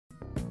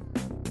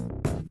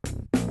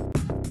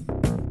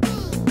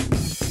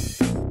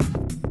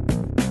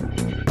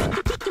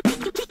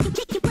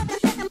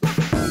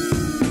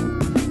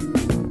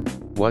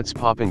What's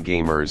poppin'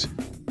 gamers,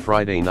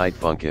 Friday night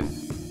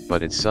funkin',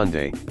 but it's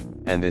Sunday,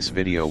 and this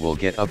video will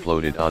get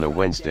uploaded on a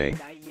Wednesday,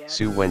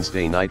 so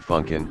Wednesday night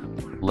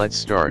funkin', let's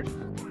start.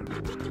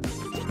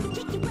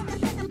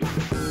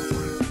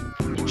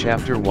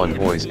 Chapter 1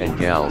 Boys and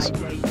Gals,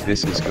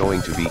 this is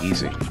going to be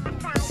easy.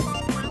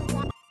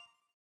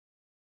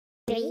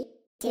 3,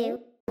 2,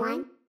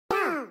 1,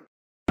 go!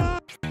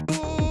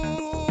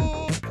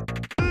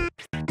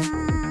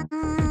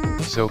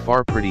 So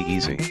far pretty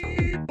easy.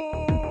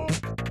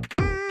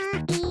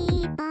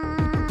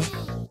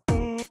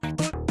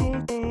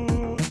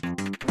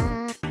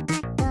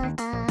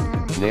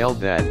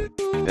 Nailed that,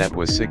 that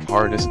was sick,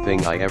 hardest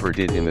thing I ever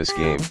did in this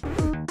game.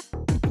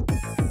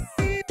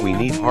 We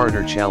need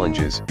harder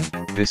challenges,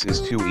 this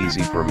is too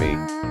easy for me,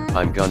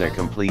 I'm gonna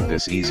complete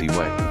this easy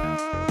way.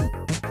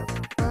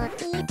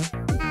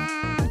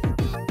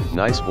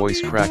 Nice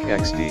voice crack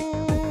XD.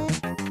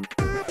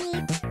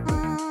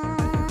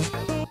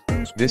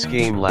 This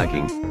game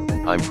lagging,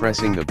 I'm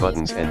pressing the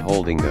buttons and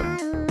holding them.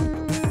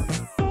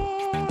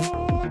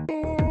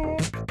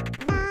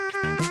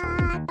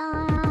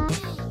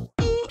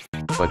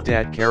 But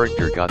that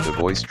character got the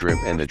voice drip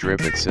and the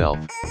drip itself,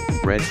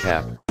 red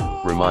cap,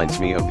 reminds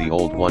me of the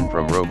old one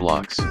from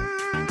Roblox.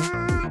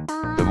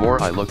 The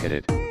more I look at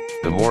it,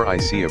 the more I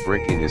see a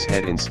brick in his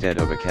head instead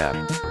of a cap.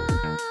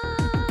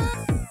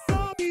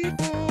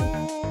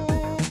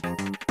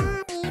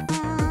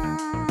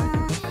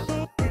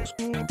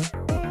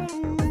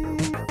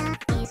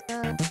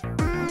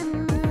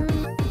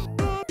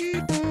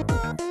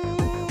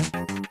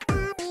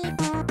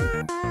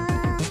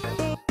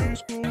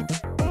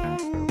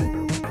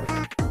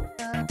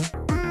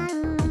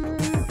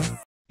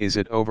 Is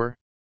it over?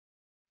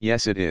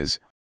 Yes it is,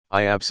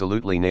 I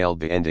absolutely nailed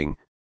the ending,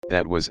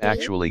 that was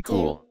actually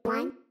cool.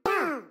 3, 2,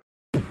 1,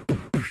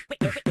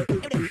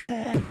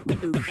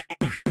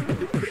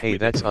 go! Hey,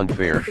 that's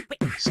unfair,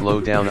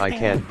 slow down, I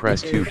can't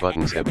press 2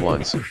 buttons at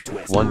once,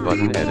 1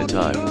 button at a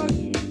time.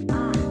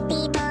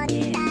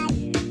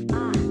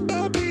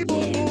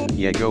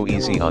 Yeah, go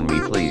easy on me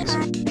please,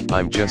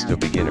 I'm just a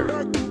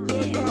beginner.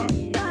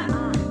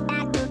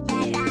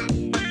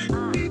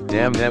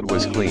 Damn, that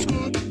was clean.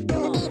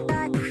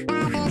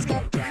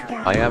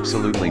 I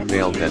absolutely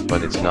failed that,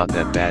 but it's not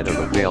that bad of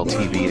a fail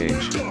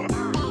TBH.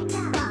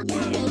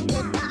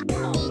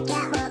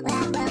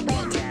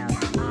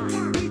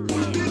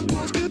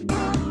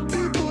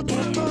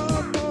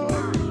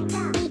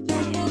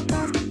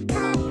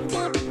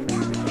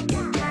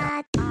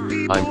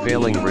 I'm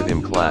failing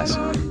rhythm class,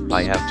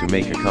 I have to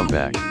make a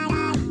comeback.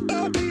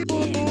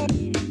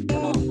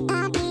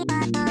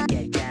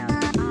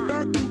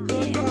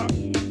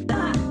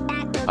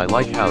 I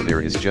like how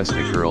there is just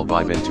a girl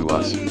vibe into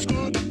us.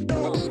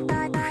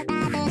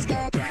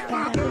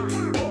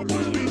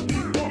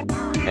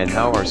 And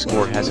how our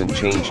score hasn't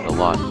changed a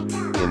lot,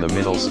 in the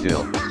middle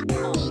still.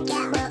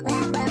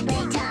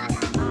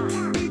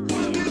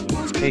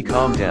 Hey,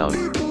 calm down,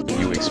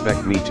 you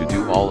expect me to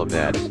do all of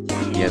that?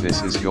 Yeah,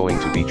 this is going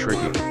to be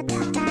tricky.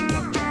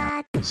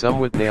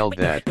 Somewhat nailed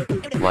that,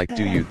 like,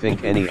 do you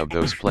think any of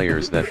those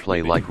players that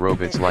play like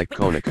robots like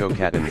Konako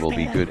Katten will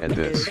be good at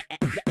this?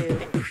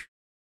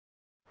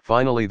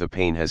 Finally the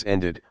pain has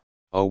ended,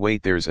 oh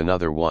wait, there's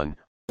another one,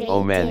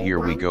 oh man, here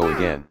we go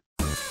again.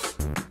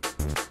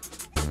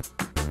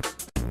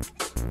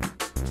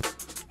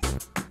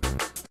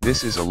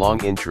 This is a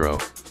long intro,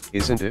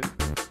 isn't it?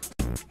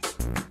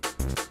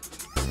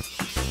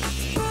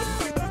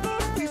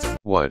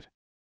 What?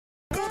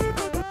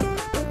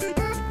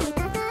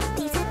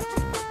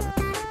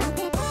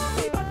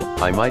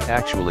 I might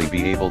actually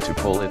be able to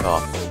pull it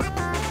off.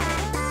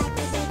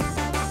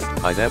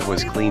 That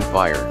was clean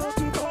fire.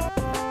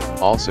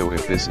 Also,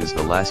 if this is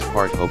the last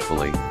part,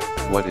 hopefully,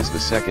 what is the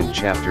second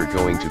chapter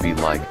going to be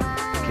like?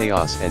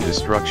 Chaos and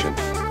destruction.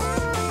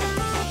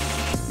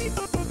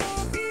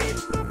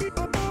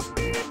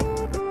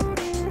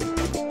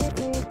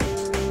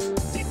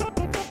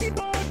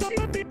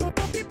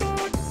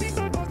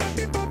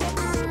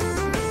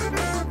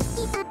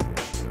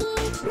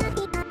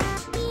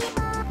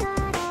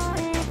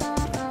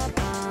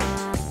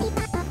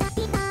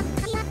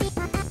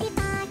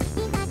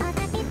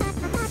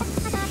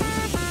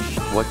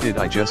 What did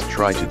I just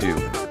try to do?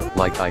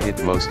 Like, I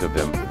hit most of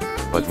them,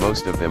 but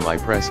most of them I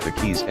pressed the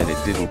keys and it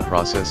didn't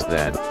process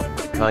that.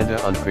 Kinda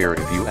unfair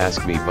if you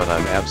ask me, but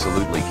I'm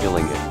absolutely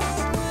killing it.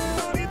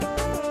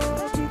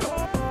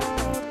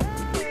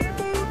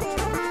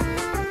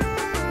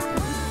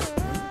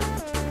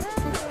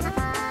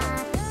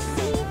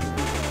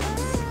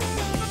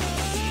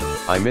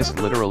 I missed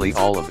literally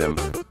all of them,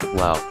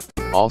 wow,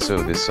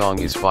 also this song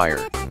is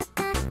fire.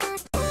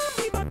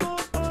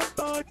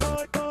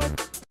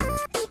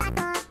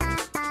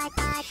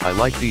 I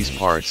like these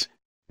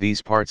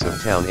parts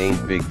of town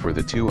ain't big for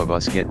the two of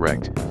us get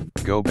wrecked,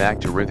 go back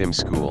to rhythm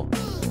school.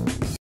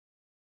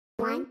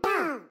 1,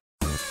 go!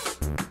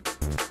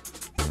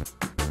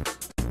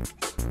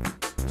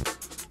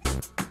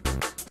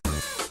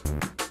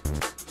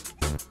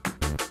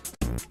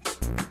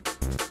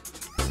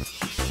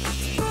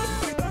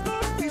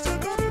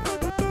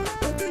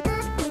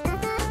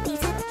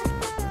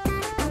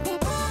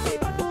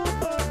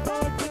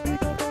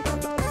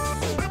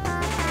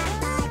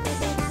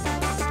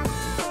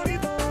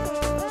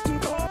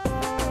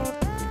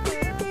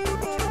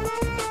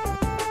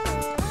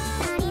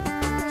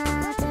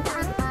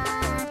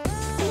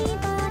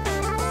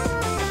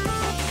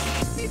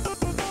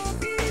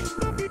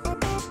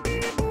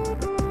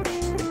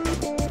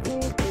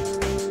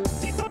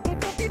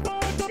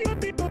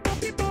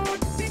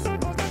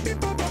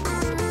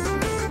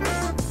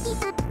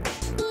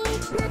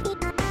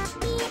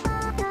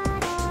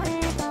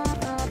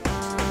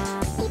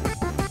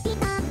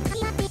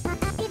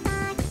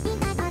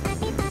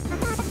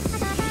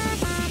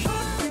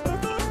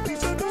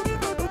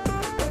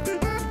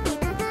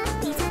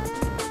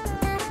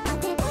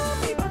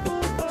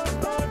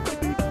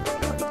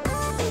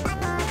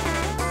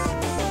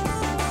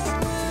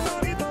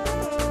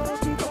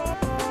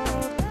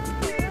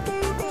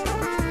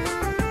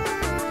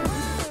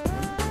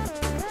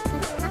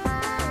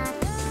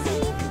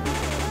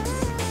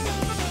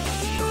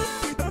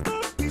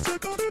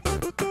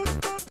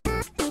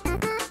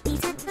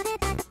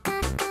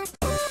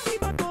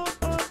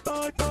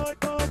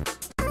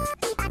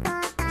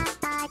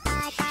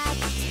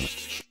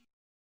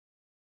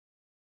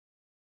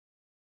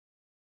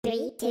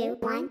 2,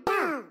 1.